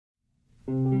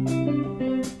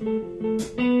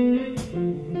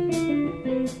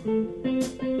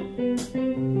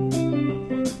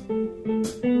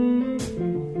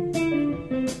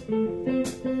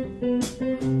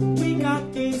We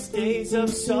got these days of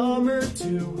summer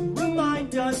to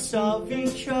remind us of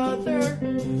each other.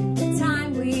 The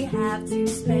time we have to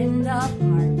spend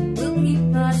apart will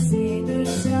keep us in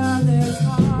each other's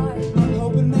heart. I'm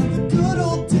hoping that the good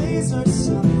old days are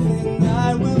something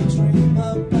I will dream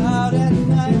about at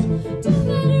night. Don't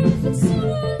matter if it's sooner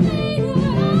or later,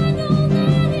 I know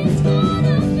that it's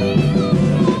gonna be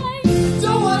alright.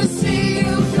 Don't wanna see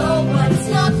you go, but it's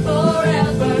not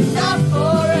forever, not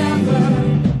forever.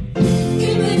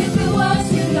 Even if it was,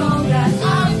 you know that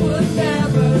I would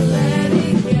never let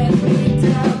it get me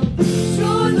down.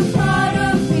 You're the part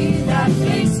of me that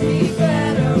makes me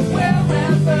better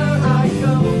wherever I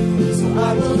go. So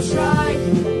I will try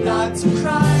not to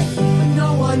cry, but no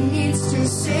one needs to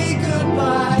say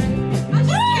goodbye. I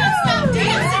just can't stop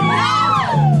dancing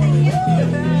now!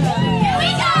 Here we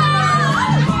go!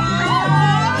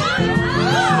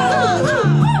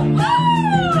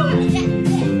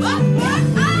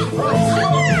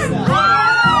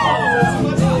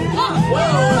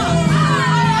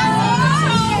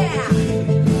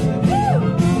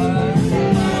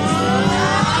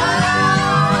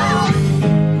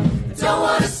 Don't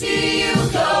wanna see you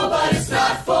go, but it's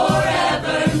not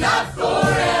forever, not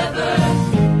forever.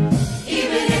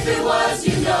 Even if it was,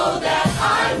 you know that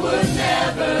I would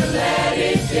never let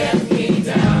it get me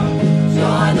down.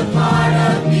 You're the part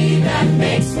of me that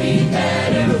makes me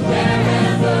better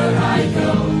wherever I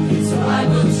go. So I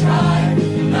will try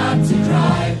not to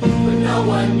cry, but no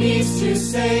one needs to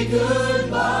say goodbye.